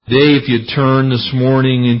Today, if you turn this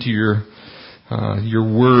morning into your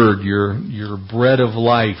word, your bread of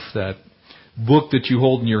life, that book that you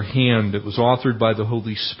hold in your hand that was authored by the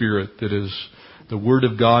Holy Spirit, that is the Word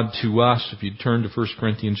of God to us. If you turn to 1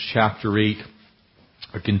 Corinthians chapter 8,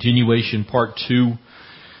 a continuation, part 2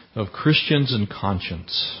 of Christians and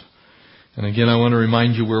Conscience. And again, I want to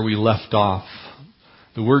remind you where we left off.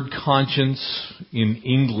 The word conscience in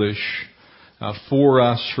English for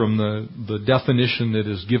us from the definition that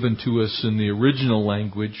is given to us in the original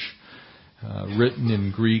language, written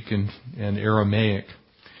in Greek and Aramaic,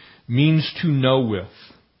 means to know with.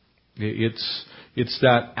 It's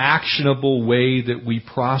that actionable way that we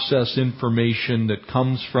process information that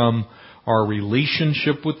comes from our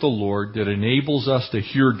relationship with the Lord, that enables us to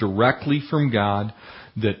hear directly from God,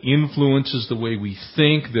 that influences the way we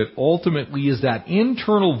think, that ultimately is that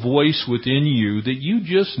internal voice within you that you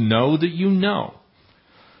just know that you know.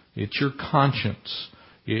 It's your conscience.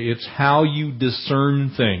 It's how you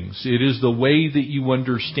discern things. It is the way that you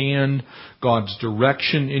understand God's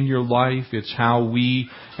direction in your life. It's how we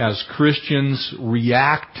as Christians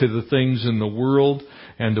react to the things in the world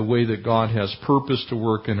and the way that God has purpose to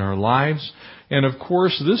work in our lives. And of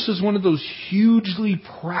course, this is one of those hugely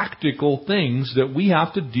practical things that we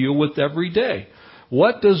have to deal with every day.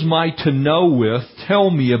 What does my to know with tell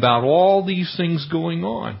me about all these things going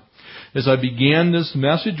on? As I began this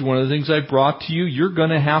message, one of the things I brought to you, you're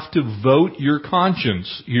going to have to vote your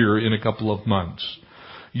conscience here in a couple of months.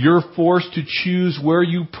 You're forced to choose where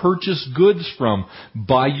you purchase goods from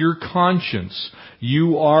by your conscience.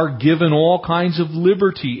 You are given all kinds of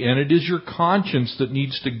liberty, and it is your conscience that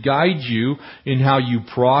needs to guide you in how you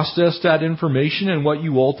process that information and what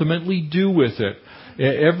you ultimately do with it.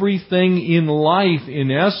 Everything in life, in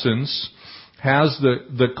essence, has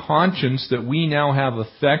the conscience that we now have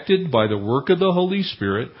affected by the work of the Holy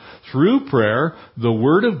Spirit through prayer, the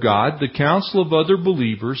Word of God, the counsel of other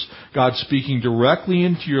believers, God speaking directly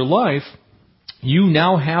into your life. You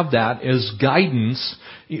now have that as guidance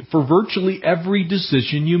for virtually every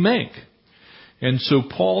decision you make. And so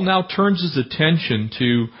Paul now turns his attention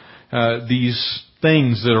to these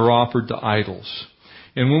things that are offered to idols.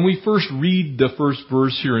 And when we first read the first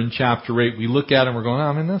verse here in chapter 8, we look at it and we're going,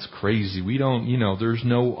 man, that's crazy. We don't, there's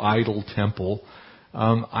no idol temple.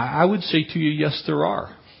 I would say to you, yes, there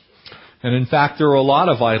are. And in fact, there are a lot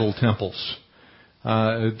of idol temples.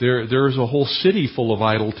 There's a whole city full of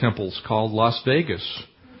idol temples called Las Vegas.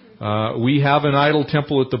 We have an idol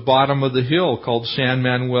temple at the bottom of the hill called San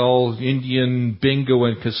Manuel Indian Bingo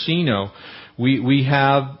and Casino. We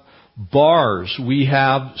have bars, we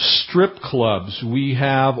have strip clubs, we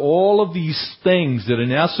have all of these things that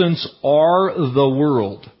in essence are the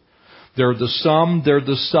world. They're the sum, they're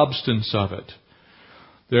the substance of it.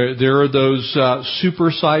 There are those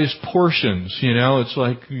supersized portions, It's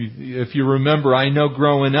like, if you remember, I know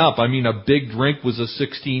growing up, a big drink was a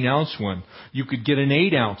 16-ounce one. You could get an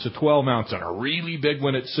 8-ounce, a 12-ounce, and a really big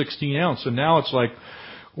one at 16-ounce. And now it's like,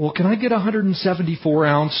 well, can I get a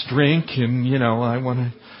 174-ounce drink?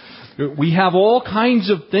 And, we have all kinds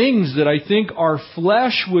of things that I think our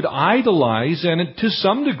flesh would idolize, and to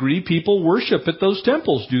some degree people worship at those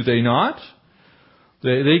temples, do they not?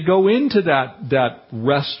 They go into that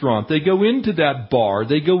restaurant, they go into that bar,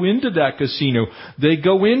 they go into that casino, they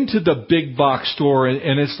go into the big box store,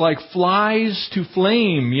 and it's like flies to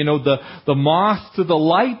flame, the moth to the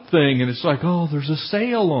light thing, and it's like, oh, there's a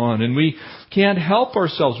sale on, and we can't help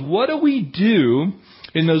ourselves. What do we do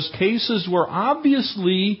in those cases where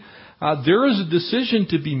obviously there is a decision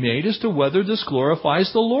to be made as to whether this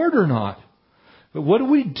glorifies the Lord or not? But what do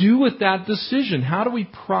we do with that decision? How do we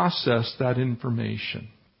process that information?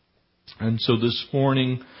 And so this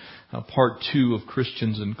morning, part 2 of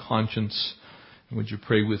Christians and Conscience, would you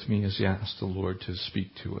pray with me as you ask the Lord to speak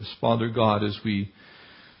to us? Father God, as we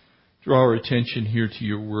draw our attention here to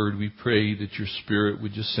your word, we pray that your Spirit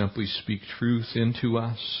would just simply speak truth into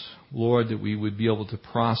us. Lord, that we would be able to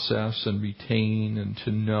process and retain and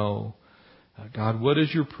to know, God, what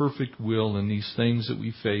is your perfect will in these things that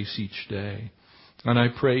we face each day? And I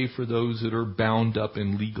pray for those that are bound up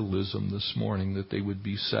in legalism this morning, that they would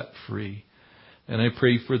be set free. And I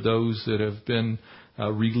pray for those that have been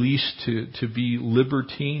released to be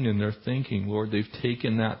libertine in their thinking. Lord, they've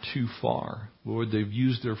taken that too far. Lord, they've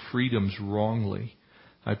used their freedoms wrongly.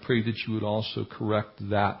 I pray that you would also correct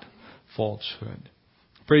that falsehood.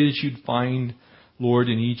 Pray that you'd find, Lord,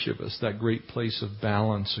 in each of us that great place of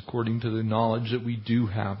balance according to the knowledge that we do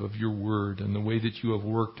have of your word and the way that you have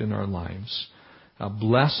worked in our lives.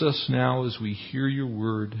 Bless us now as we hear your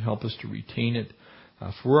word. Help us to retain it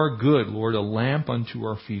for our good. Lord, a lamp unto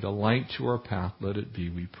our feet, a light to our path. Let it be,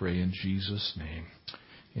 we pray in Jesus' name.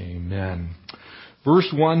 Amen. Verse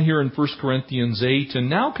 1 here in 1 Corinthians 8, and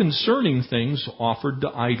now concerning things offered to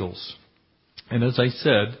idols. And as I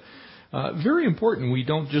said, very important we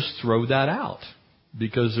don't just throw that out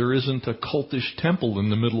because there isn't a cultish temple in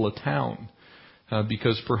the middle of town.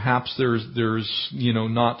 Because perhaps there's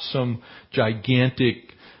not some gigantic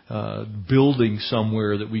building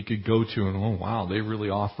somewhere that we could go to and, oh wow, they really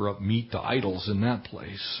offer up meat to idols in that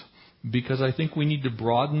place. Because I think we need to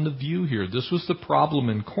broaden the view here. This was the problem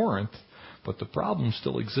in Corinth, but the problem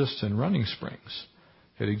still exists in Running Springs.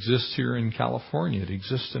 It exists here in California. It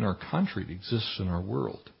exists in our country. It exists in our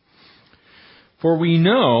world. For we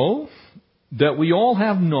know that we all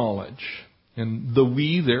have knowledge. And the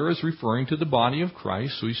we there is referring to the body of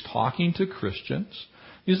Christ. So he's talking to Christians.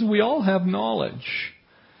 He says we all have knowledge.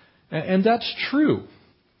 And that's true.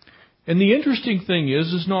 And the interesting thing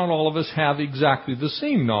is not all of us have exactly the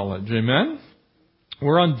same knowledge. Amen?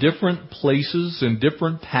 We're on different places and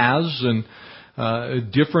different paths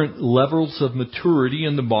and different levels of maturity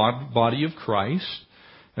in the body of Christ.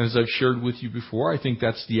 As I've shared with you before, I think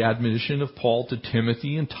that's the admonition of Paul to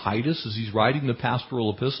Timothy and Titus as he's writing the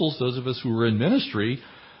pastoral epistles. Those of us who are in ministry,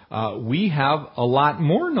 we have a lot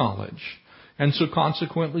more knowledge. And so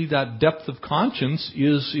consequently, that depth of conscience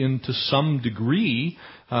is to some degree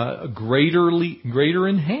greater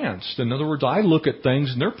enhanced. In other words, I look at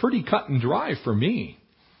things and they're pretty cut and dry for me.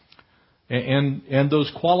 And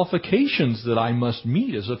those qualifications that I must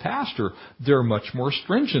meet as a pastor, they're much more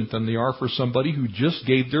stringent than they are for somebody who just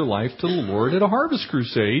gave their life to the Lord at a harvest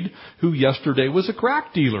crusade, who yesterday was a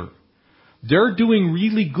crack dealer. They're doing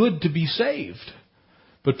really good to be saved.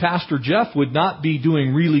 But Pastor Jeff would not be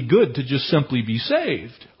doing really good to just simply be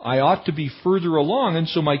saved. I ought to be further along, and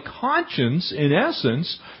so my conscience, in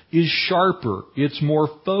essence, is sharper. It's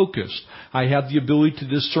more focused. I have the ability to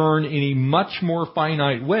discern in a much more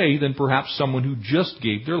finite way than perhaps someone who just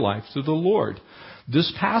gave their life to the Lord.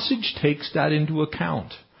 This passage takes that into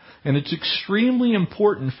account. And it's extremely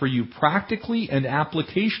important for you practically and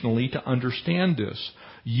applicationally to understand this.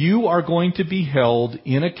 You are going to be held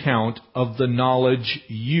in account of the knowledge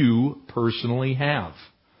you personally have.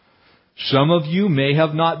 Some of you may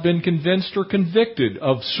have not been convinced or convicted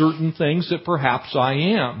of certain things that perhaps I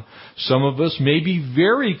am. Some of us may be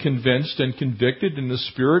very convinced and convicted in the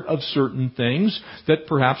spirit of certain things that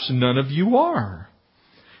perhaps none of you are.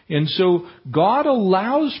 And so God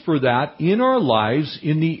allows for that in our lives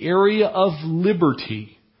in the area of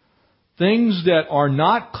liberty. Things that are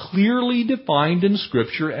not clearly defined in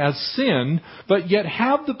Scripture as sin, but yet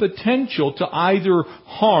have the potential to either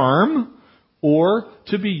harm or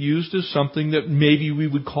to be used as something that maybe we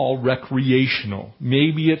would call recreational.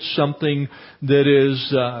 Maybe it's something that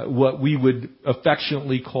is what we would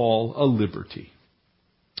affectionately call a liberty.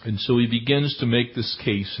 And so he begins to make this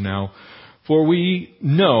case now. For we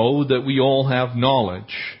know that we all have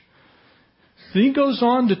knowledge. Then he goes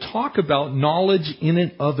on to talk about knowledge in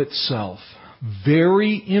and of itself.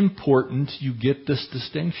 Very important you get this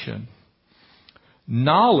distinction.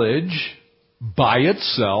 Knowledge by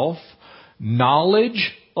itself,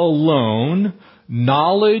 knowledge alone,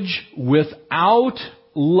 knowledge without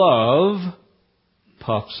love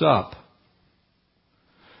puffs up.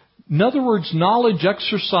 In other words, knowledge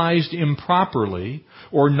exercised improperly,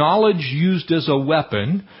 or knowledge used as a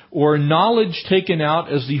weapon, or knowledge taken out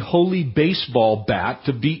as the holy baseball bat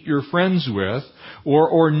to beat your friends with,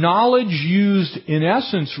 or knowledge used in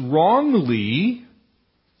essence wrongly,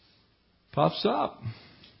 puffs up,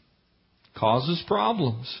 causes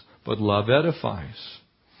problems, but love edifies.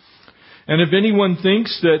 And if anyone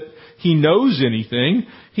thinks that he knows anything,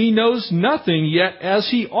 he knows nothing yet as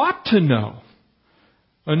he ought to know.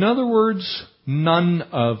 In other words, none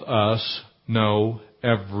of us know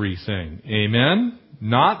everything. Amen?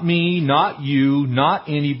 Not me, not you, not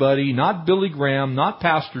anybody, not Billy Graham, not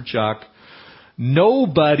Pastor Chuck.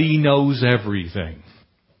 Nobody knows everything.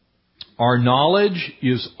 Our knowledge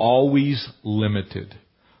is always limited.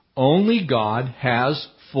 Only God has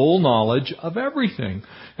full knowledge of everything.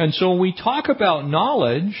 And so when we talk about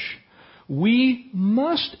knowledge, we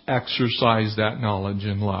must exercise that knowledge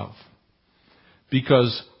in love.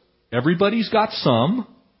 Because everybody's got some,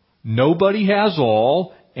 nobody has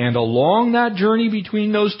all, and along that journey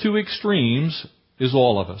between those two extremes is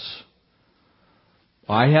all of us.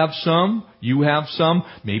 I have some, you have some,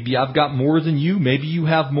 maybe I've got more than you, maybe you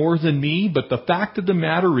have more than me, but the fact of the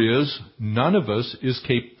matter is, none of us is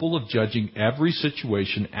capable of judging every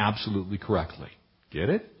situation absolutely correctly. Get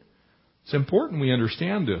it? It's important we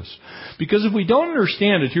understand this. Because if we don't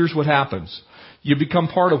understand it, here's what happens. You become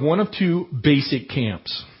part of one of two basic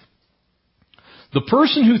camps. The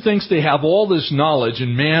person who thinks they have all this knowledge,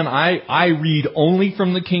 and man, I read only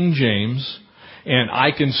from the King James, and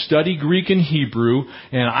I can study Greek and Hebrew,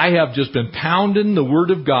 and I have just been pounding the Word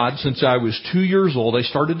of God since I was 2 years old. I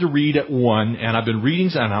started to read at 1, and I've been reading,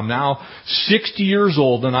 and I'm now 60 years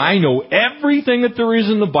old, and I know everything that there is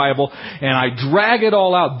in the Bible, and I drag it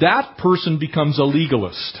all out. That person becomes a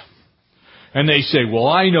legalist. And they say, well,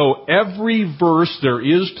 I know every verse there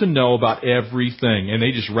is to know about everything. And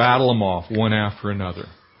they just rattle them off one after another.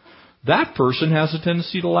 That person has a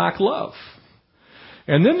tendency to lack love.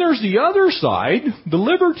 And then there's the other side, the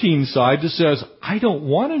libertine side, that says, I don't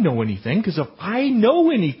want to know anything, because if I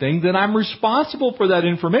know anything, then I'm responsible for that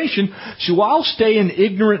information, so I'll stay an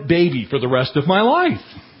ignorant baby for the rest of my life.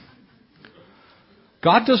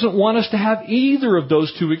 God doesn't want us to have either of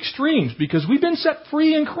those two extremes, because we've been set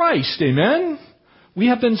free in Christ. Amen? We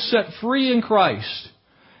have been set free in Christ.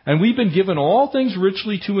 And we've been given all things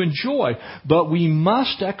richly to enjoy. But we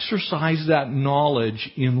must exercise that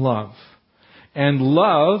knowledge in love. And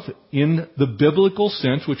love, in the biblical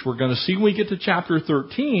sense, which we're going to see when we get to chapter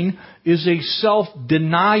 13, is a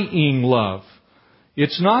self-denying love.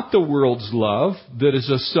 It's not the world's love that is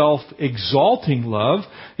a self-exalting love.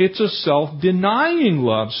 It's a self-denying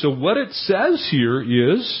love. So what it says here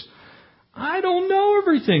is, I don't know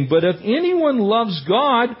everything, but if anyone loves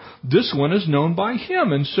God, this one is known by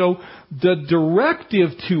Him. And so the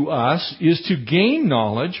directive to us is to gain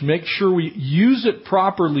knowledge, make sure we use it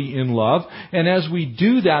properly in love, and as we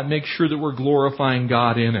do that, make sure that we're glorifying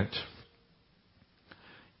God in it.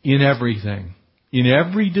 In everything. In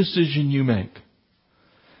every decision you make.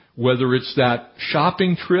 Whether it's that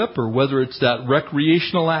shopping trip, or whether it's that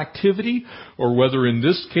recreational activity, or whether in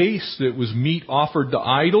this case it was meat offered to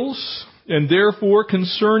idols, and therefore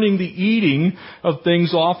concerning the eating of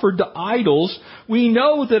things offered to idols, we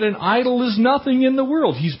know that an idol is nothing in the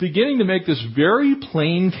world. He's beginning to make this very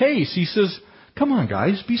plain case. He says, come on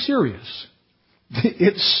guys, be serious.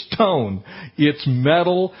 It's stone. It's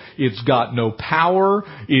metal. It's got no power.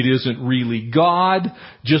 It isn't really God.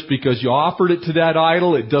 Just because you offered it to that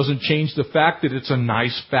idol, it doesn't change the fact that it's a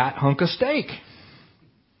nice fat hunk of steak.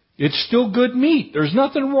 It's still good meat. There's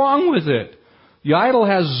nothing wrong with it. The idol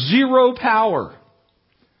has zero power.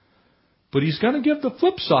 But he's going to give the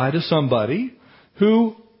flip side to somebody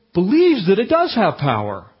who believes that it does have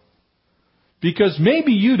power. Because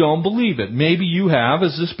maybe you don't believe it. Maybe you have,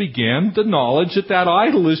 as this began, the knowledge that that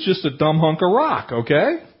idol is just a dumb hunk of rock,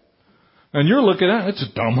 okay? And you're looking at it, it's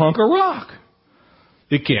a dumb hunk of rock.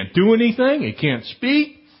 It can't do anything. It can't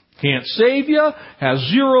speak. Can't save you.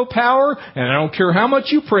 Has zero power. And I don't care how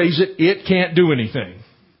much you praise it, it can't do anything.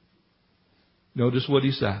 Notice what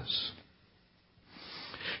he says.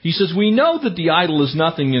 He says, we know that the idol is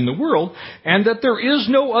nothing in the world, and that there is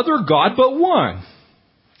no other God but one.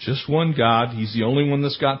 Just one God. He's the only one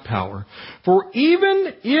that's got power. For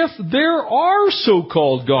even if there are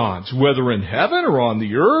so-called gods, whether in heaven or on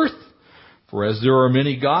the earth, for as there are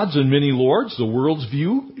many gods and many lords, the world's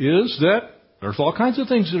view is that there's all kinds of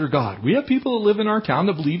things that are God. We have people that live in our town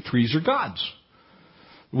that believe trees are gods.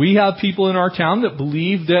 We have people in our town that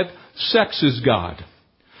believe that sex is God.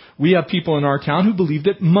 We have people in our town who believe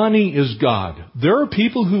that money is God. There are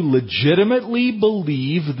people who legitimately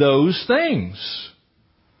believe those things.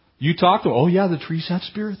 You talk to them, oh yeah, the trees have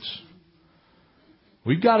spirits.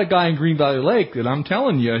 We've got a guy in Green Valley Lake that I'm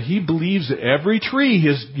telling you, he believes that every tree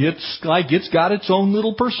it's got its own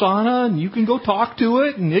little persona, and you can go talk to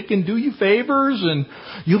it, and it can do you favors, and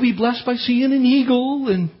you'll be blessed by seeing an eagle.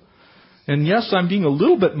 And yes, I'm being a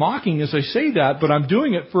little bit mocking as I say that, but I'm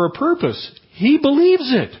doing it for a purpose. He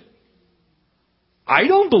believes it. I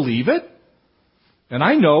don't believe it. And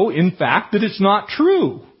I know, in fact, that it's not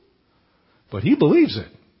true. But he believes it.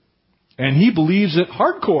 And he believes it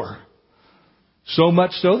hardcore. So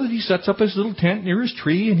much so that he sets up his little tent near his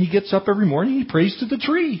tree, and he gets up every morning and he prays to the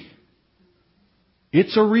tree.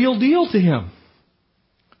 It's a real deal to him.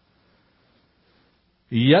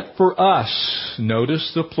 Yet for us,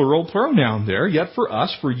 notice the plural pronoun there, yet for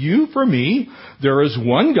us, for you, for me, there is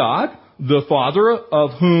one God, the Father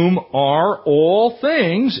of whom are all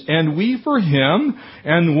things, and we for Him,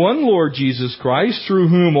 and one Lord Jesus Christ, through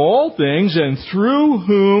whom all things, and through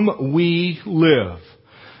whom we live.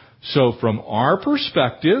 So from our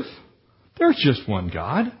perspective, there's just one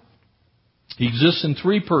God. He exists in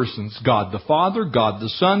three persons, God the Father, God the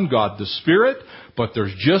Son, God the Spirit, but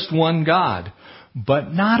there's just one God.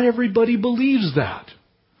 But not everybody believes that.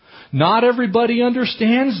 Not everybody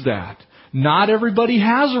understands that. Not everybody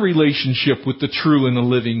has a relationship with the true and the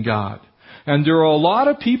living God. And there are a lot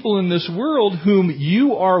of people in this world whom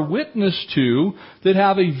you are witness to that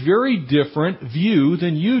have a very different view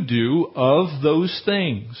than you do of those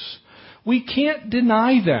things. We can't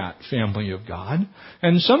deny that, family of God.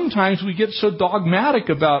 And sometimes we get so dogmatic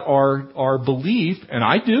about our belief, and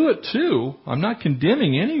I do it too. I'm not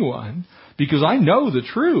condemning anyone because I know the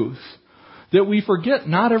truth. That we forget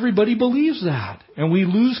not everybody believes that. And we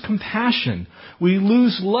lose compassion. We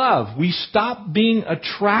lose love. We stop being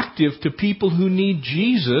attractive to people who need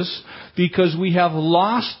Jesus because we have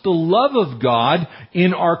lost the love of God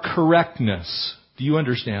in our correctness. Do you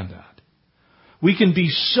understand that? We can be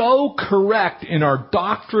so correct in our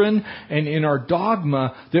doctrine and in our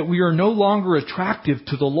dogma that we are no longer attractive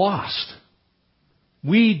to the lost.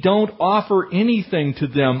 We don't offer anything to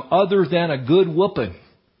them other than a good whooping.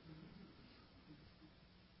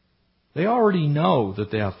 They already know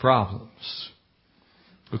that they have problems.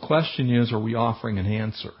 The question is, are we offering an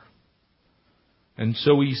answer? And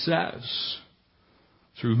so he says,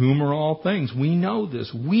 through whom are all things. We know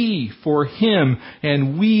this. We for Him,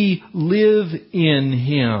 and we live in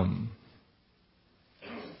Him.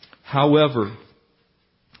 However,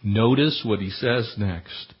 notice what he says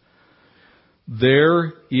next.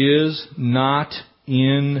 There is not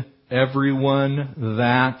in everyone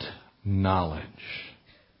that knowledge.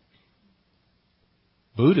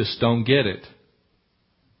 Buddhists don't get it.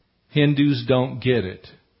 Hindus don't get it.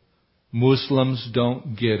 Muslims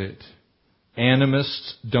don't get it.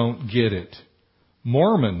 Animists don't get it.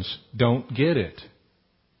 Mormons don't get it.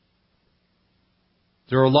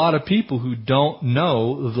 There are a lot of people who don't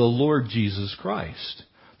know the Lord Jesus Christ.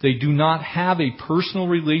 They do not have a personal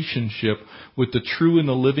relationship with the true and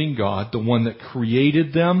the living God, the one that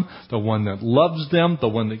created them, the one that loves them, the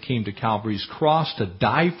one that came to Calvary's cross to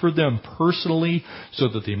die for them personally so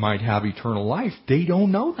that they might have eternal life. They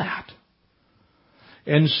don't know that.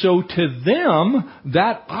 And so to them,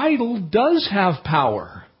 that idol does have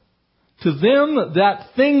power. To them, that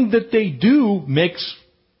thing that they do makes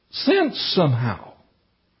sense somehow.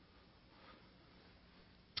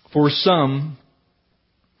 For some,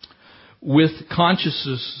 with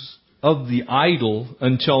consciousness of the idol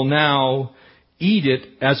until now, eat it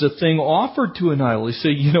as a thing offered to an idol. They say,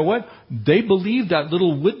 you know what? They believe that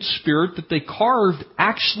little wood spirit that they carved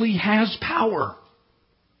actually has power.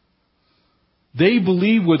 They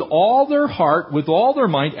believe with all their heart, with all their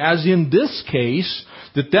mind, as in this case,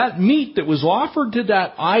 that meat that was offered to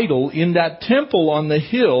that idol in that temple on the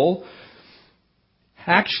hill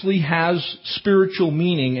actually has spiritual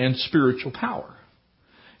meaning and spiritual power.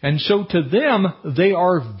 And so to them, they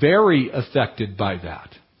are very affected by that.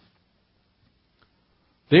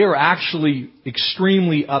 They are actually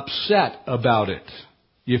extremely upset about it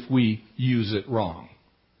if we use it wrong.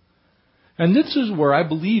 And this is where I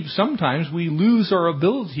believe sometimes we lose our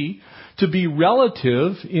ability to be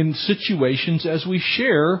relative in situations as we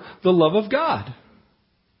share the love of God.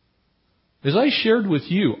 As I shared with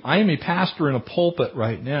you, I am a pastor in a pulpit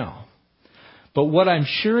right now. But what I'm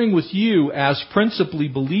sharing with you as principally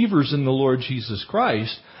believers in the Lord Jesus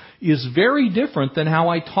Christ is very different than how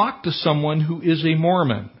I talk to someone who is a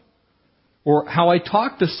Mormon, or how I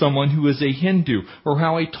talk to someone who is a Hindu, or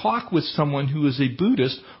how I talk with someone who is a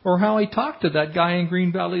Buddhist, or how I talk to that guy in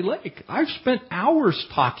Green Valley Lake. I've spent hours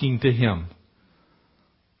talking to him.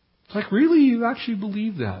 It's like, really? You actually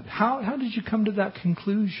believe that? How did you come to that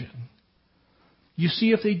conclusion? You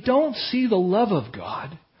see, if they don't see the love of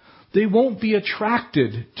God, they won't be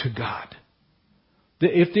attracted to God.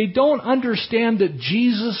 If they don't understand that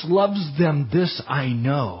Jesus loves them, this I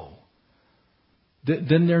know,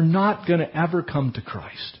 then they're not going to ever come to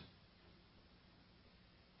Christ.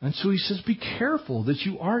 And so he says, be careful that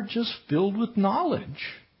you aren't just filled with knowledge.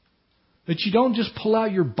 That you don't just pull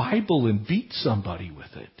out your Bible and beat somebody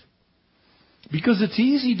with it. Because it's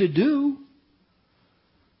easy to do.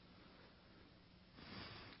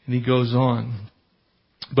 And he goes on.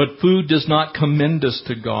 But food does not commend us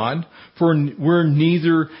to God, for we're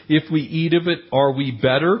neither, if we eat of it, are we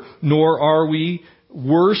better, nor are we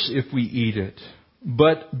worse if we eat it.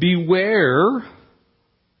 But beware,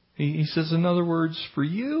 he says, in other words, for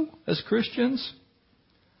you as Christians,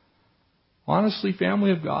 honestly,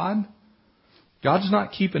 family of God, God's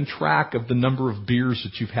not keeping track of the number of beers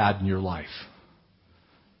that you've had in your life.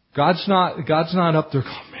 God's not up there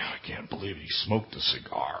going, oh man, I can't believe he smoked a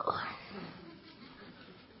cigar.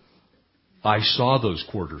 I saw those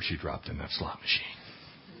quarters you dropped in that slot machine.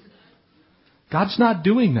 God's not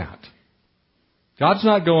doing that. God's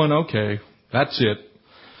not going, okay, that's it.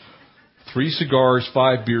 3 cigars,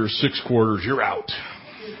 5 beers, 6 quarters, you're out.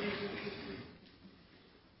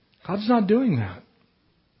 God's not doing that.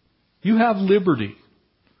 You have liberty.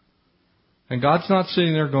 And God's not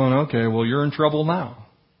sitting there going, okay, well, you're in trouble now.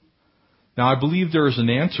 Now, I believe there is an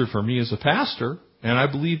answer for me as a pastor, and I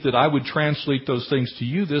believe that I would translate those things to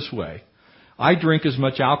you this way. I drink as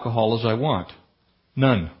much alcohol as I want.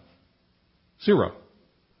 None. Zero.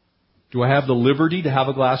 Do I have the liberty to have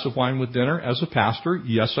a glass of wine with dinner as a pastor?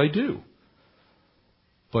 Yes, I do.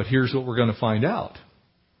 But here's what we're going to find out.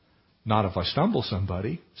 Not if I stumble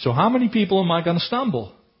somebody. So how many people am I going to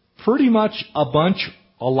stumble? Pretty much a bunch,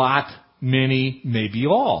 a lot, many, maybe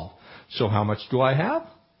all. So how much do I have?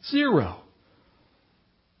 Zero.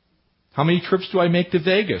 How many trips do I make to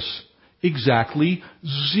Vegas? Exactly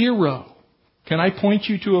zero. Can I point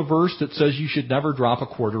you to a verse that says you should never drop a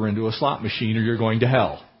quarter into a slot machine or you're going to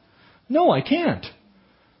hell? No, I can't.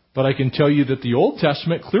 But I can tell you that the Old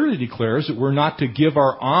Testament clearly declares that we're not to give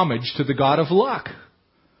our homage to the God of luck.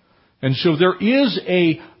 And so there is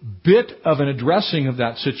a bit of an addressing of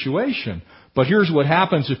that situation. But here's what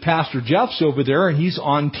happens if Pastor Jeff's over there and he's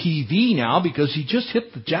on TV now because he just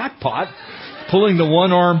hit the jackpot, pulling the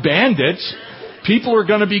one-armed bandits. People are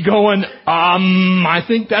going to be going, I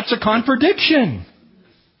think that's a contradiction.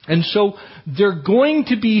 And so they're going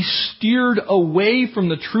to be steered away from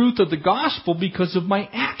the truth of the gospel because of my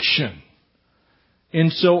action.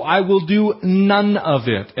 And so I will do none of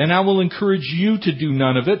it. And I will encourage you to do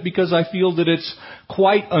none of it because I feel that it's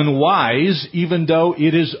quite unwise, even though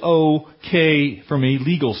it is okay from a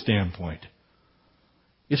legal standpoint.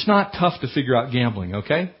 It's not tough to figure out gambling,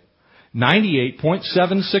 okay?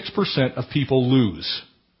 98.76% of people lose.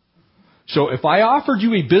 So if I offered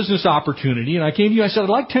you a business opportunity and I came to you and I said, I'd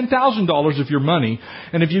like $10,000 of your money,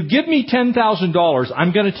 and if you give me $10,000,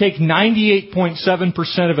 I'm going to take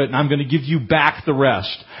 98.7% of it and I'm going to give you back the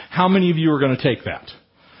rest. How many of you are going to take that?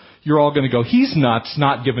 You're all going to go, he's nuts,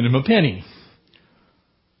 not giving him a penny.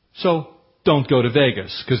 So don't go to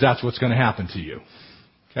Vegas because that's what's going to happen to you.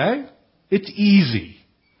 Okay? It's easy.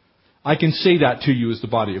 I can say that to you as the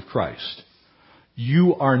body of Christ.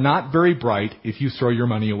 You are not very bright if you throw your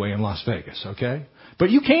money away in Las Vegas, okay? But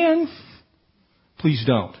you can. Please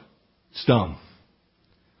don't. It's dumb.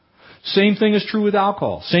 Same thing is true with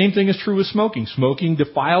alcohol. Same thing is true with smoking. Smoking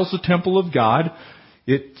defiles the temple of God.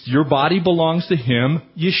 Your body belongs to Him.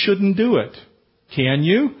 You shouldn't do it. Can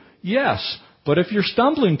you? Yes. But if you're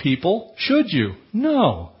stumbling people, should you?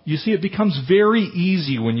 No. You see, it becomes very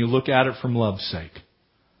easy when you look at it from love's sake.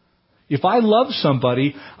 If I love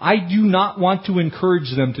somebody, I do not want to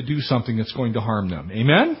encourage them to do something that's going to harm them.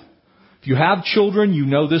 Amen? If you have children, you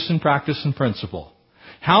know this in practice and principle.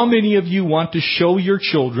 How many of you want to show your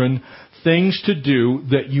children things to do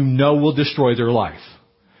that you know will destroy their life?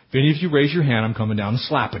 If any of you raise your hand, I'm coming down and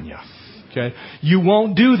slapping you. Okay? You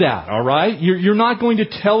won't do that, all right? You're not going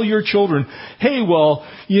to tell your children, hey, well,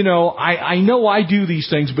 I know I do these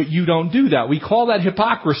things, but you don't do that. We call that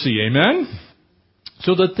hypocrisy. Amen?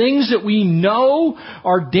 So the things that we know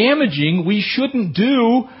are damaging, we shouldn't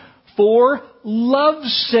do for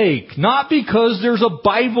love's sake. Not because there's a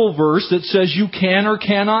Bible verse that says you can or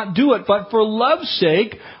cannot do it, but for love's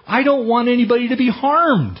sake, I don't want anybody to be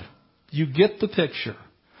harmed. You get the picture.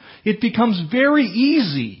 It becomes very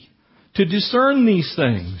easy to discern these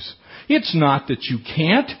things. It's not that you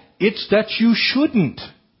can't, it's that you shouldn't.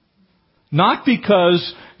 Not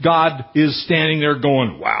because God is standing there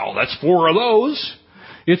going, wow, that's 4 of those.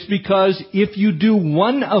 It's because if you do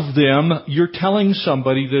one of them, you're telling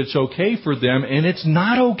somebody that it's okay for them, and it's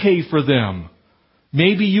not okay for them.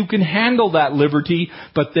 Maybe you can handle that liberty,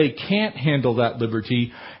 but they can't handle that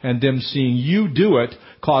liberty, and them seeing you do it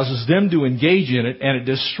causes them to engage in it, and it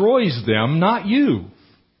destroys them, not you.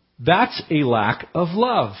 That's a lack of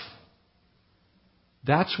love.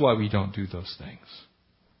 That's why we don't do those things.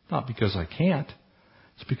 Not because I can't.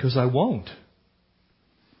 It's because I won't.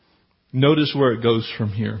 Notice where it goes from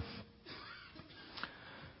here.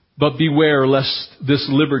 But beware lest this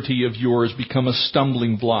liberty of yours become a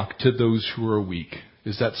stumbling block to those who are weak.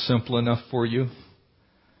 Is that simple enough for you?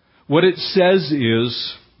 What it says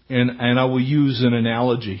is, and I will use an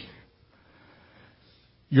analogy.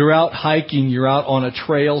 You're out hiking, you're out on a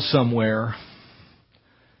trail somewhere,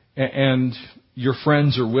 and your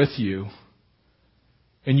friends are with you.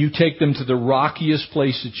 And you take them to the rockiest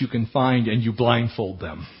place that you can find and you blindfold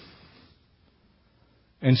them.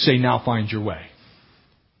 And say, now find your way.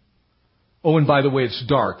 Oh, and by the way, it's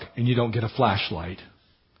dark and you don't get a flashlight.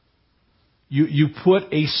 You put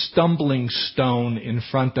a stumbling stone in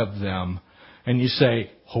front of them and you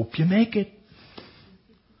say, hope you make it.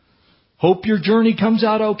 Hope your journey comes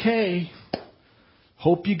out okay.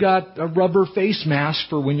 Hope you got a rubber face mask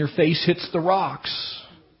for when your face hits the rocks.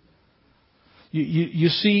 You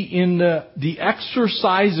see, in the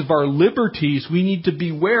exercise of our liberties, we need to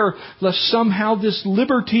beware lest somehow this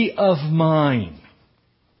liberty of mine,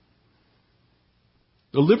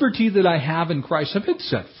 the liberty that I have in Christ, I've been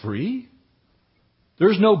set free.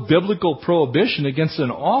 There's no biblical prohibition against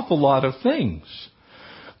an awful lot of things.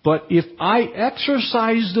 But if I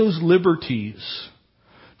exercise those liberties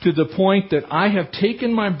to the point that I have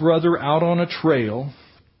taken my brother out on a trail,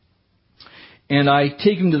 and I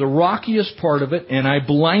take him to the rockiest part of it, and I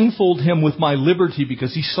blindfold him with my liberty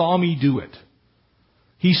because he saw me do it.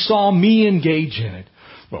 He saw me engage in it.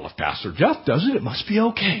 Well, if Pastor Jeff does it, it must be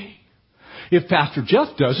okay. If Pastor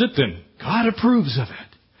Jeff does it, then God approves of it.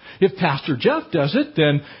 If Pastor Jeff does it,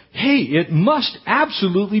 then, hey, it must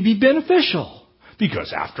absolutely be beneficial.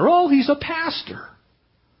 Because after all, he's a pastor.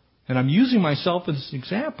 And I'm using myself as an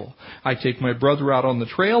example. I take my brother out on the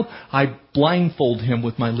trail, I blindfold him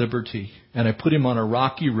with my liberty, and I put him on a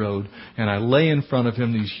rocky road, and I lay in front of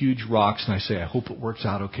him these huge rocks, and I say, I hope it works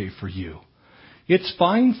out okay for you. It's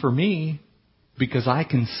fine for me because I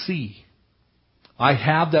can see. I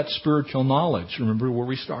have that spiritual knowledge. Remember where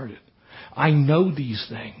we started. I know these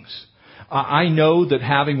things. I know that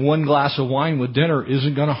having one glass of wine with dinner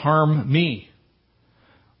isn't going to harm me.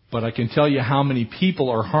 But I can tell you how many people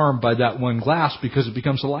are harmed by that one glass because it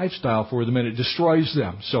becomes a lifestyle for them and it destroys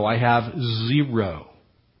them. So I have 0.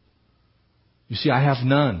 You see, I have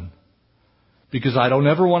none. Because I don't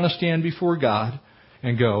ever want to stand before God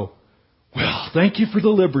and go, well, thank you for the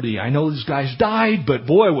liberty. I know these guys died, but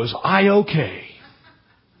boy, was I okay.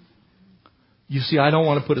 You see, I don't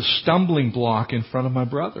want to put a stumbling block in front of my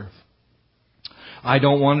brother. I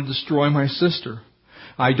don't want to destroy my sister.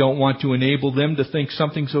 I don't want to enable them to think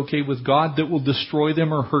something's okay with God that will destroy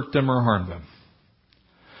them or hurt them or harm them.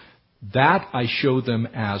 That I show them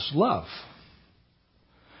as love.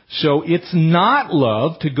 So it's not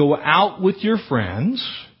love to go out with your friends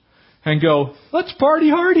and go, let's party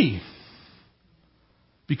hardy.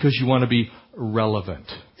 Because you want to be relevant.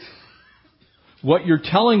 What you're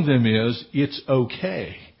telling them is, it's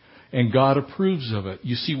okay. And God approves of it.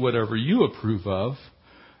 You see, whatever you approve of,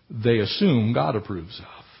 they assume God approves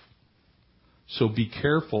of. So be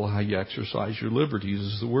careful how you exercise your liberties,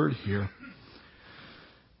 is the word here.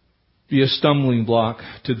 Be a stumbling block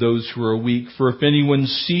to those who are weak. For if anyone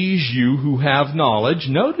sees you who have knowledge,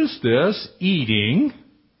 notice this, eating,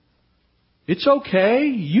 it's okay.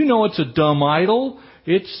 You know it's a dumb idol.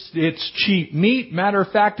 It's cheap meat. Matter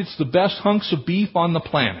of fact, it's the best hunks of beef on the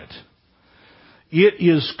planet. It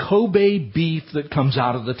is Kobe beef that comes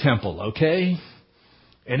out of the temple, okay?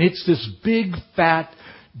 And it's this big, fat,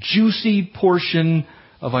 juicy portion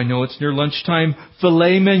of, I know it's near lunchtime,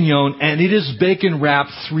 filet mignon, and it is bacon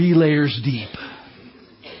wrapped 3 layers deep.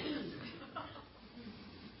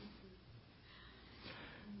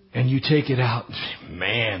 And you take it out,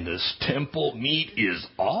 man, this temple meat is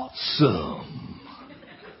awesome.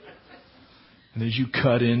 And as you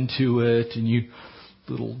cut into it and you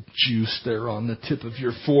little juice there on the tip of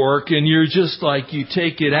your fork and you're just like, you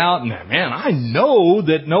take it out and man, I know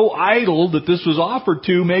that no idol that this was offered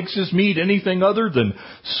to makes this meat anything other than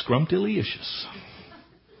scrumptious.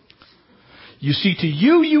 You see, to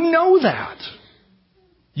you, you know that.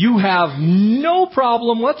 You have no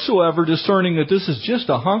problem whatsoever discerning that this is just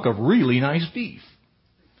a hunk of really nice beef.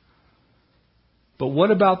 But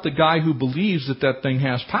what about the guy who believes that that thing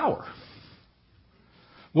has power?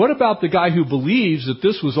 What about the guy who believes that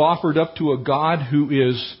this was offered up to a God who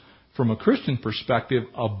is, from a Christian perspective,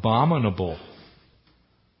 abominable?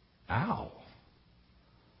 Ow.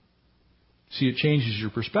 See, it changes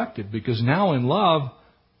your perspective because now in love,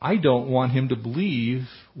 I don't want him to believe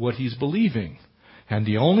what he's believing. And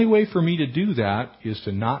the only way for me to do that is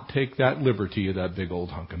to not take that liberty of that big old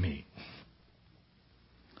hunk of meat.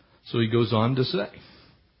 So he goes on to say,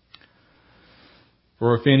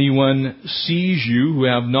 for if anyone sees you who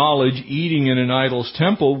have knowledge eating in an idol's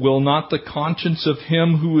temple, will not the conscience of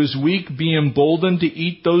him who is weak be emboldened to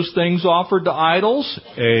eat those things offered to idols?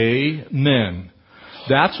 Amen.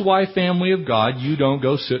 That's why, family of God, you don't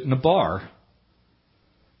go sit in a bar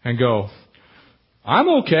and go, I'm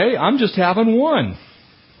okay, I'm just having one.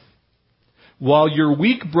 While your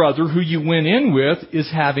weak brother who you went in with is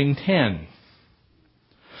having 10.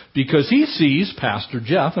 Because he sees Pastor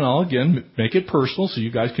Jeff, and I'll again make it personal so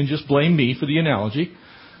you guys can just blame me for the analogy.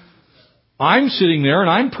 I'm sitting there and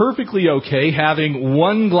I'm perfectly okay having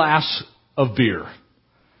 1 glass of beer.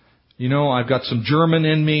 You know, I've got some German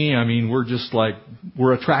in me. I mean,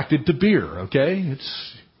 we're attracted to beer, okay?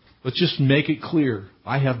 Let's just make it clear.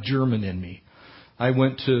 I have German in me. I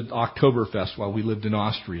went to Oktoberfest while we lived in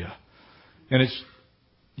Austria. And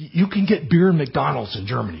you can get beer in McDonald's in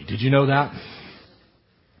Germany. Did you know that?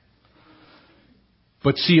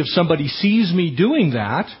 But see, if somebody sees me doing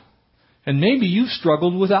that, and maybe you've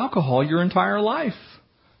struggled with alcohol your entire life,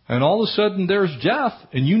 and all of a sudden there's Jeff,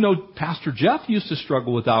 and you know Pastor Jeff used to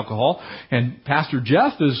struggle with alcohol, and Pastor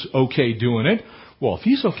Jeff is okay doing it. Well, if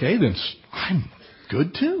he's okay, then I'm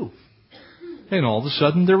good too. And all of a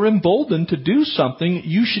sudden they're emboldened to do something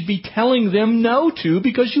you should be telling them no to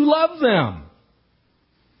because you love them.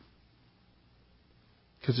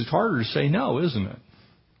 Because it's harder to say no, isn't it?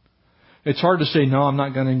 It's hard to say, no, I'm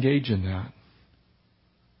not going to engage in that.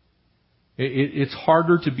 It's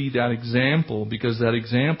harder to be that example because that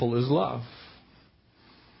example is love.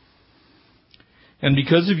 And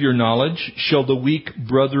because of your knowledge, shall the weak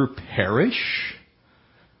brother perish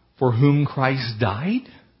for whom Christ died?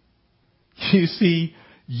 You see,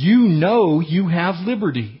 you know you have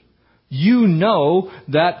liberty. You know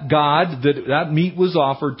that God that meat was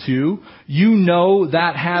offered to, you know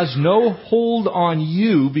that has no hold on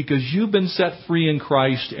you because you've been set free in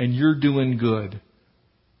Christ and you're doing good.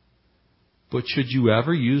 But should you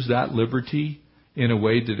ever use that liberty in a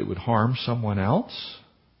way that it would harm someone else?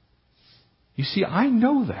 You see, I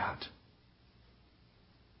know that.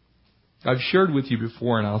 I've shared with you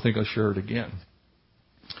before, and I don't think I'll share it again.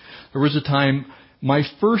 There was a time, my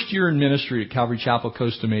first year in ministry at Calvary Chapel,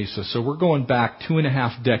 Costa Mesa, so we're going back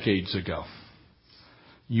 2.5 decades ago.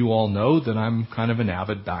 You all know that I'm kind of an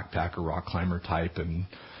avid backpacker, rock climber type, and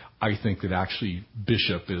I think that actually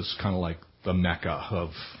Bishop is kind of like the mecca of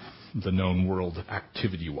the known world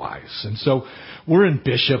activity-wise. And so we're in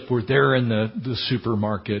Bishop, we're there in the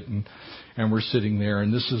supermarket, and we're sitting there,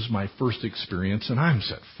 and this is my first experience, and I'm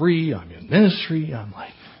set free, I'm in ministry, I'm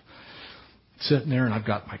like sitting there, and I've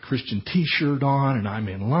got my Christian t-shirt on, and I'm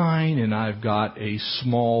in line, and I've got a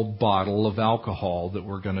small bottle of alcohol that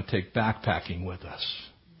we're going to take backpacking with us.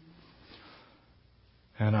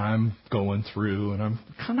 And I'm going through, and I'm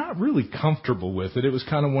not really comfortable with it. It was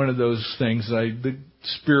kind of one of those things the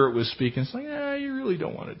Spirit was speaking. It's like, you really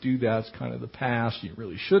don't want to do that. It's kind of the past. You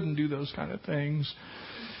really shouldn't do those kind of things.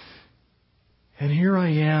 And here I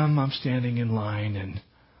am. I'm standing in line, and,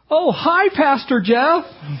 oh, hi, Pastor Jeff.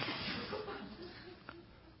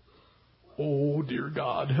 Oh, dear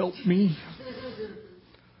God, help me.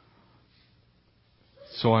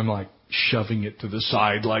 So I'm like shoving it to the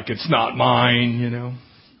side like it's not mine, you know.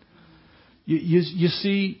 You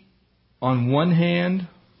see, on one hand,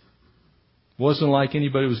 wasn't like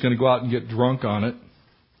anybody was going to go out and get drunk on it.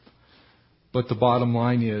 But the bottom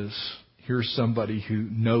line is, here's somebody who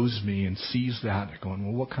knows me and sees that. They're going,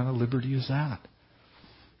 well, what kind of liberty is that?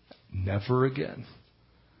 Never again.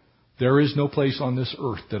 There is no place on this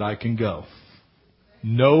earth that I can go.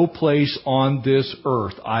 No place on this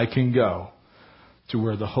earth I can go to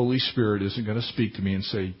where the Holy Spirit isn't going to speak to me and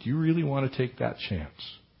say, do you really want to take that chance?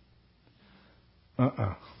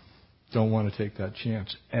 Don't want to take that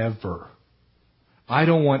chance ever. I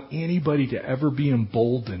don't want anybody to ever be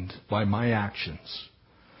emboldened by my actions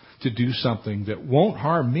to do something that won't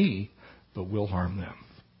harm me, but will harm them.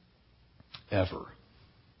 Ever.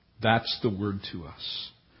 That's the word to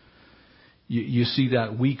us. You see,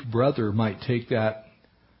 that weak brother might take that.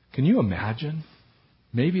 Can you imagine?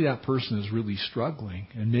 Maybe that person is really struggling,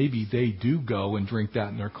 and maybe they do go and drink that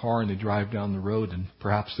in their car and they drive down the road and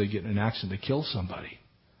perhaps they get in an accident to kill somebody.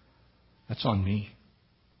 That's on me.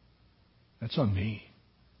 That's on me.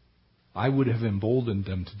 I would have emboldened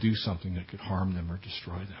them to do something that could harm them or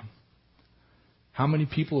destroy them. How many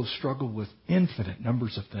people have struggled with infinite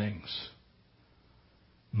numbers of things?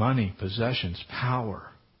 Money, possessions, power,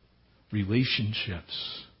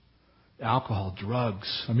 relationships, alcohol,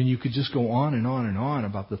 drugs. I mean, you could just go on and on and on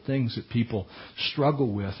about the things that people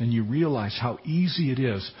struggle with, and you realize how easy it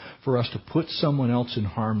is for us to put someone else in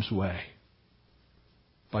harm's way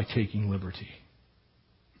by taking liberty.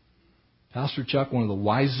 Pastor Chuck, one of the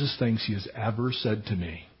wisest things he has ever said to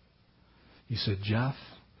me, he said, Jeff,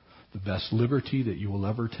 the best liberty that you will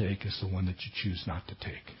ever take is the one that you choose not to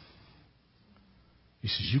take. He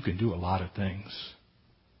says, you can do a lot of things.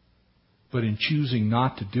 But in choosing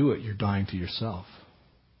not to do it, you're dying to yourself.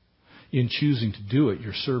 In choosing to do it,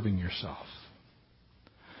 you're serving yourself.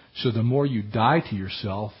 So the more you die to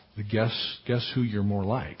yourself, guess who you're more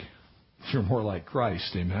like? You're more like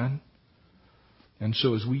Christ, amen? And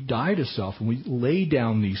so as we die to self and we lay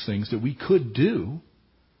down these things that we could do,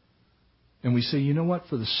 and we say, you know what,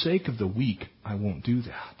 for the sake of the weak, I won't do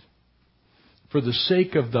that. For the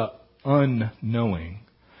sake of the unknowing,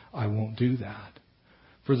 I won't do that.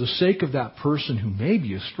 For the sake of that person who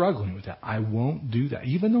maybe is struggling with that, I won't do that,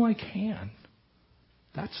 even though I can.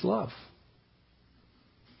 That's love.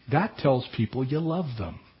 That tells people you love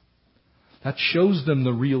them. That shows them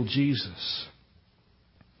the real Jesus.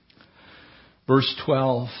 Verse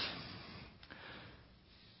 12.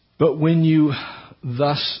 But when you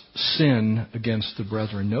thus sin against the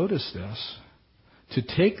brethren, notice this, to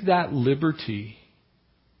take that liberty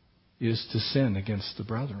is to sin against the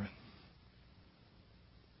brethren.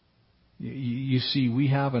 You see, we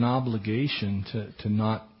have an obligation to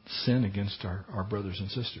not sin against our brothers and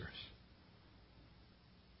sisters.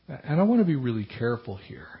 And I want to be really careful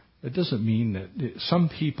here. It doesn't mean that some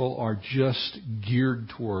people are just geared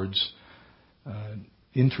towards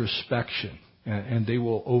introspection and they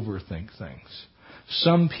will overthink things.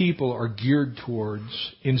 Some people are geared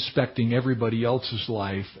towards inspecting everybody else's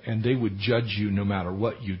life and they would judge you no matter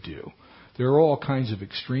what you do. There are all kinds of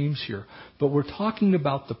extremes here. But we're talking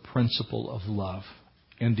about the principle of love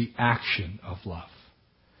and the action of love.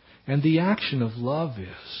 And the action of love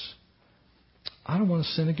is, I don't want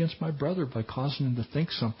to sin against my brother by causing him to think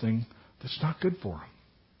something that's not good for him.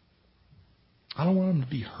 I don't want him to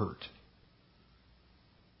be hurt.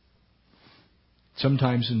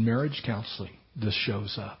 Sometimes in marriage counseling, this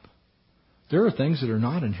shows up. There are things that are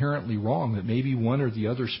not inherently wrong that maybe one or the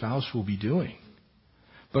other spouse will be doing.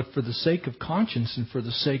 But for the sake of conscience and for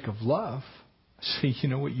the sake of love, say, you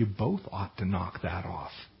know what, you both ought to knock that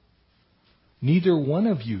off. Neither one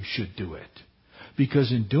of you should do it.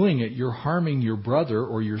 Because in doing it, you're harming your brother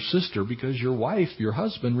or your sister because your wife, your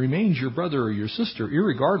husband, remains your brother or your sister,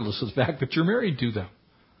 irregardless of the fact that you're married to them.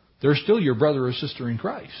 They're still your brother or sister in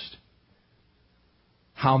Christ.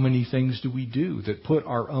 How many things do we do that put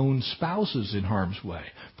our own spouses in harm's way,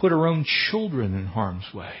 put our own children in harm's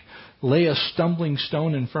way, lay a stumbling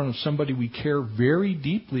stone in front of somebody we care very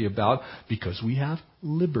deeply about because we have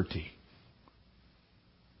liberty?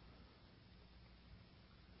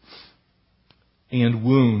 And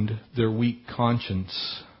wound their weak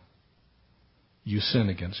conscience, you sin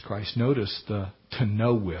against Christ. Notice the to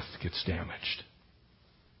know with gets damaged.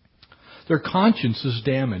 Their conscience is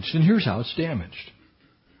damaged. And here's how it's damaged.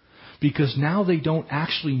 Because now they don't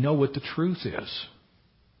actually know what the truth is.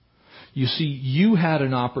 You see, you had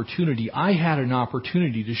an opportunity, I had an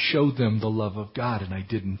opportunity to show them the love of God, and I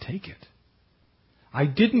didn't take it. I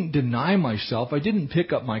didn't deny myself, I didn't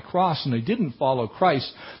pick up my cross, and I didn't follow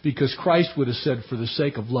Christ because Christ would have said, for the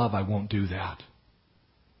sake of love, I won't do that.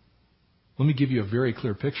 Let me give you a very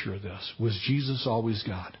clear picture of this. Was Jesus always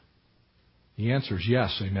God? The answer is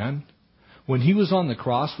yes, amen? When He was on the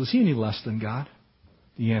cross, was He any less than God?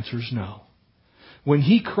 The answer is no. When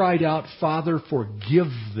He cried out, Father,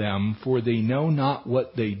 forgive them, for they know not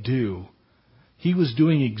what they do, He was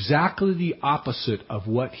doing exactly the opposite of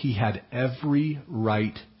what He had every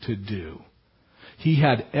right to do. He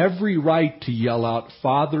had every right to yell out,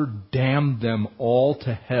 Father, damn them all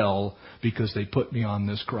to hell because they put me on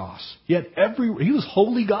this cross. Yet He was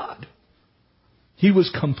holy God. He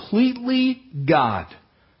was completely God.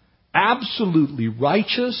 Absolutely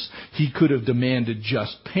righteous. He could have demanded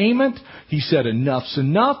just payment. He said, enough's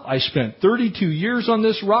enough. I spent 32 years on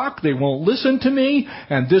this rock. They won't listen to me.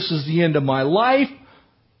 And this is the end of my life.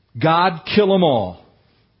 God, kill them all.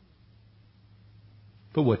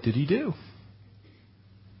 But what did He do?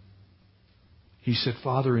 He said,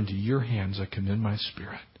 Father, into your hands I commend my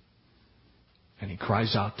spirit. And He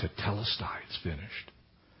cries out to Telestai, it's finished.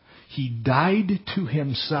 He died to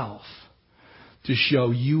Himself to show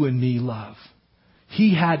you and me love.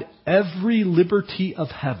 He had every liberty of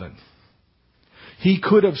heaven. He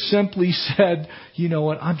could have simply said, you know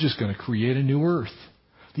what, I'm just going to create a new earth.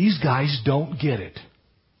 These guys don't get it.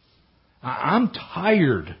 I'm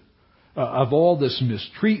tired of all this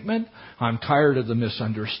mistreatment. I'm tired of the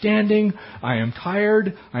misunderstanding. I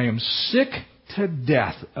am sick to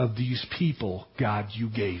death of these people, God, you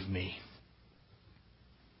gave me.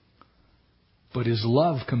 But His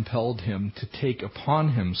love compelled Him to take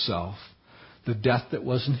upon Himself the death that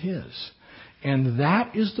wasn't His. And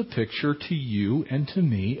that is the picture to you and to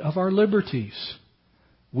me of our liberties.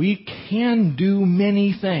 We can do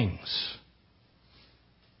many things.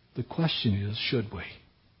 The question is, should we?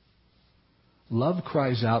 Love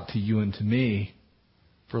cries out to you and to me,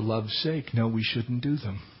 for love's sake, no, we shouldn't do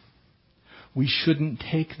them. We shouldn't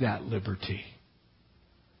take that liberty.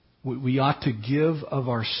 We ought to give of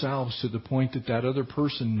ourselves to the point that that other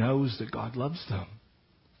person knows that God loves them,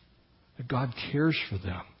 that God cares for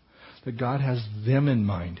them, that God has them in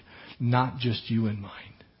mind, not just you in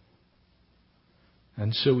mind.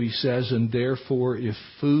 And so He says, and therefore if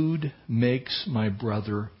food makes my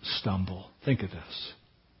brother stumble. Think of this.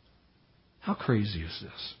 How crazy is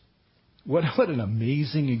this? What an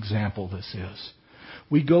amazing example this is.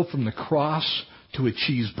 We go from the cross to a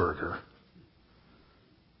cheeseburger.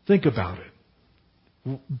 Think about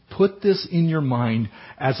it. Put this in your mind.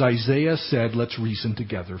 As Isaiah said, let's reason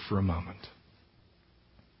together for a moment.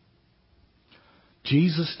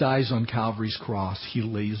 Jesus dies on Calvary's cross. He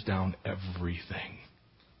lays down everything.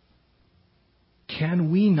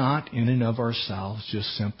 Can we not, in and of ourselves, just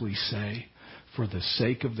simply say, for the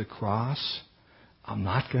sake of the cross, I'm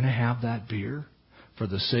not going to have that beer? For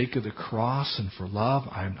the sake of the cross and for love,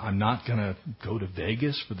 I'm not going to go to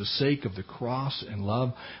Vegas. For the sake of the cross and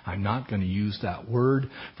love, I'm not going to use that word.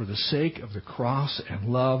 For the sake of the cross and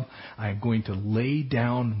love, I'm going to lay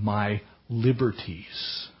down my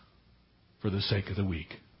liberties for the sake of the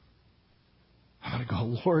weak. I'm going to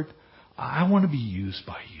go, Lord, I want to be used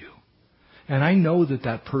by you. And I know that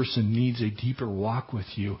that person needs a deeper walk with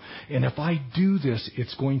you. And if I do this,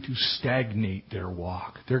 it's going to stagnate their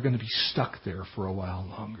walk. They're going to be stuck there for a while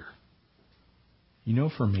longer. You know,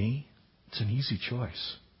 for me, it's an easy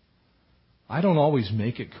choice. I don't always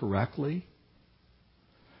make it correctly,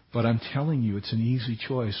 but I'm telling you, it's an easy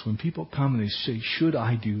choice. When people come and they say, should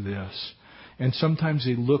I do this? And sometimes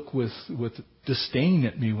they look with disdain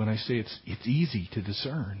at me when I say it's easy to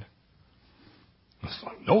discern. It's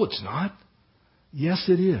like, no, it's not. Yes,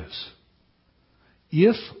 it is.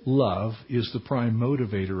 If love is the prime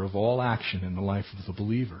motivator of all action in the life of the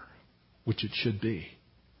believer, which it should be,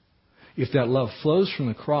 if that love flows from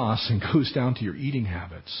the cross and goes down to your eating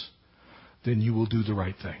habits, then you will do the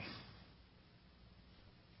right thing.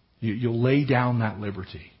 You'll lay down that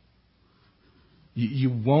liberty. You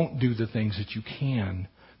won't do the things that you can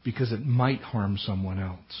because it might harm someone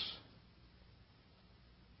else.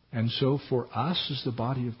 And so for us as the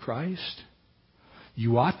body of Christ,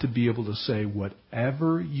 you ought to be able to say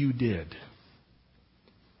whatever you did,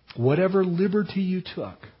 whatever liberty you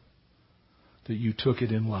took, that you took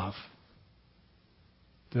it in love.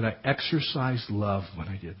 That I exercised love when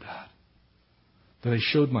I did that. That I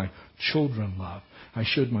showed my children love. I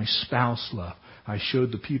showed my spouse love. I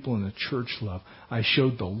showed the people in the church love. I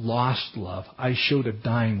showed the lost love. I showed a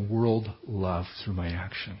dying world love through my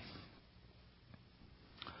action.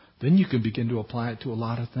 Then you can begin to apply it to a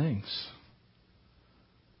lot of things.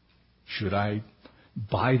 Should I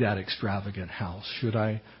buy that extravagant house? Should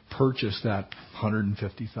I purchase that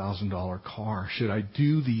 $150,000 car? Should I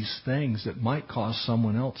do these things that might cause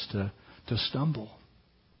someone else to stumble?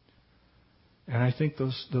 And I think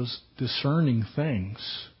those discerning things,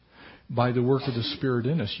 by the work of the Spirit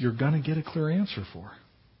in us, you're going to get a clear answer for.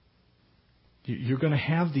 You're going to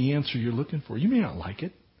have the answer you're looking for. You may not like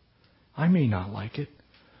it. I may not like it.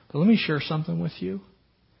 But let me share something with you.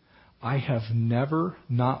 I have never,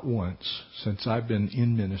 not once, since I've been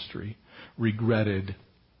in ministry, regretted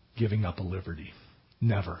giving up a liberty.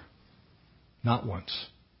 Never. Not once.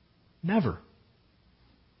 Never.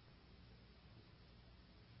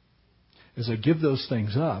 As I give those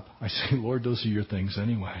things up, I say, Lord, those are your things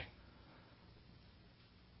anyway.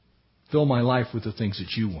 Fill my life with the things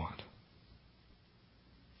that you want.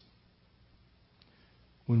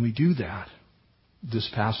 When we do that, this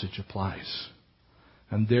passage applies.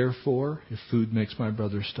 And therefore, if food makes my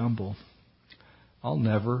brother stumble, I'll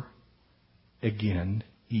never again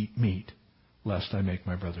eat meat, lest I make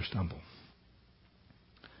my brother stumble.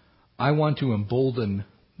 I want to embolden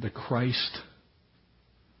the Christ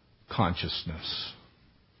consciousness,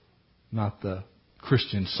 not the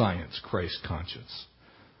Christian Science Christ conscience,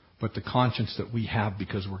 but the conscience that we have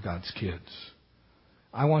because we're God's kids.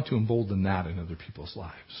 I want to embolden that in other people's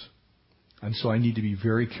lives. And so I need to be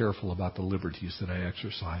very careful about the liberties that I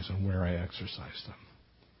exercise and where I exercise them.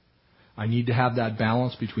 I need to have that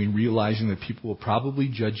balance between realizing that people will probably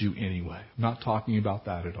judge you anyway. I'm not talking about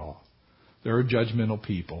that at all. There are judgmental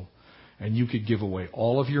people, and you could give away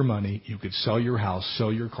all of your money, you could sell your house,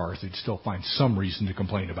 sell your cars, they'd still find some reason to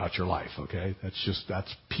complain about your life, okay?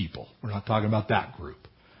 That's people. We're not talking about that group.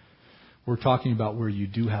 We're talking about where you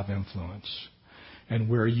do have influence, and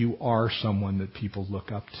where you are someone that people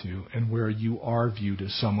look up to, and where you are viewed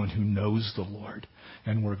as someone who knows the Lord,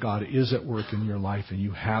 and where God is at work in your life, and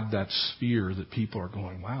you have that sphere that people are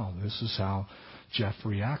going, wow, this is how Jeff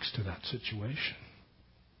reacts to that situation.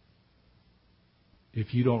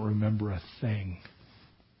 If you don't remember a thing,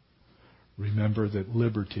 remember that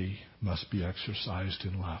liberty must be exercised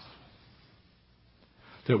in love.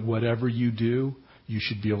 That whatever you do, you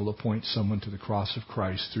should be able to point someone to the cross of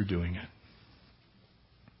Christ through doing it.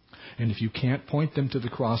 And if you can't point them to the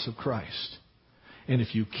cross of Christ, and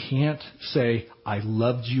if you can't say, I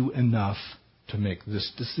loved you enough to make this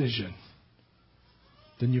decision,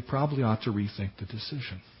 then you probably ought to rethink the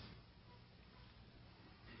decision.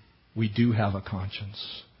 We do have a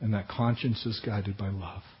conscience, and that conscience is guided by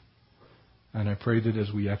love. And I pray that as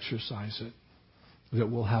we exercise it, that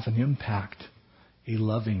we'll have an impact, a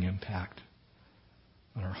loving impact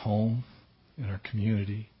on our home, in our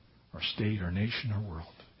community, our state, our nation, our world.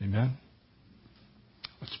 Amen?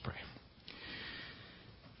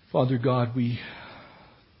 Father God, we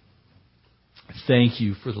thank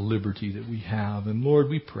you for the liberty that we have. And Lord,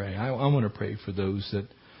 we pray. I want to pray for those that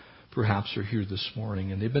perhaps are here this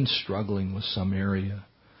morning and they've been struggling with some area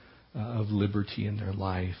of liberty in their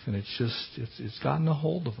life. And it's gotten a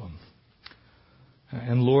hold of them.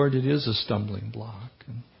 And Lord, it is a stumbling block.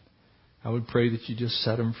 And I would pray that you just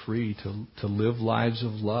set them free to live lives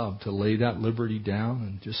of love, to lay that liberty down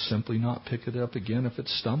and just simply not pick it up again if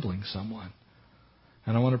it's stumbling someone.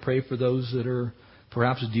 And I want to pray for those that are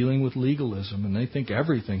perhaps dealing with legalism and they think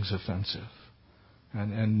everything's offensive.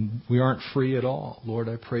 And we aren't free at all. Lord,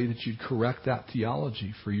 I pray that you'd correct that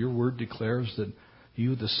theology, for your word declares that he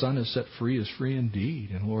who the Son has set free is free indeed.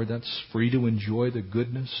 And Lord, that's free to enjoy the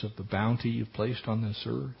goodness of the bounty you've placed on this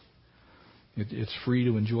earth. It's free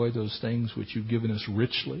to enjoy those things which you've given us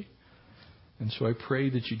richly. And so I pray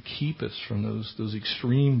that you'd keep us from those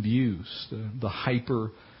extreme views, the hyper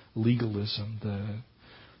legalism, the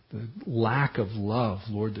lack of love,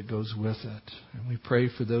 Lord, that goes with it. And we pray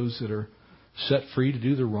for those that are set free to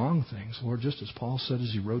do the wrong things. Lord, just as Paul said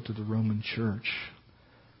as he wrote to the Roman church,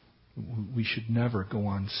 we should never go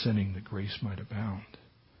on sinning that grace might abound.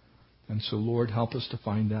 And so, Lord, help us to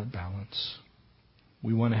find that balance.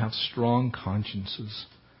 We want to have strong consciences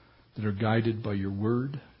that are guided by your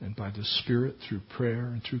word and by the Spirit through prayer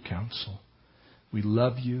and through counsel. We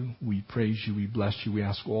love you, we praise you, we bless you. We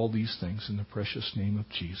ask all these things in the precious name of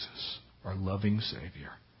Jesus, our loving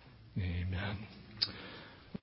Savior. Amen.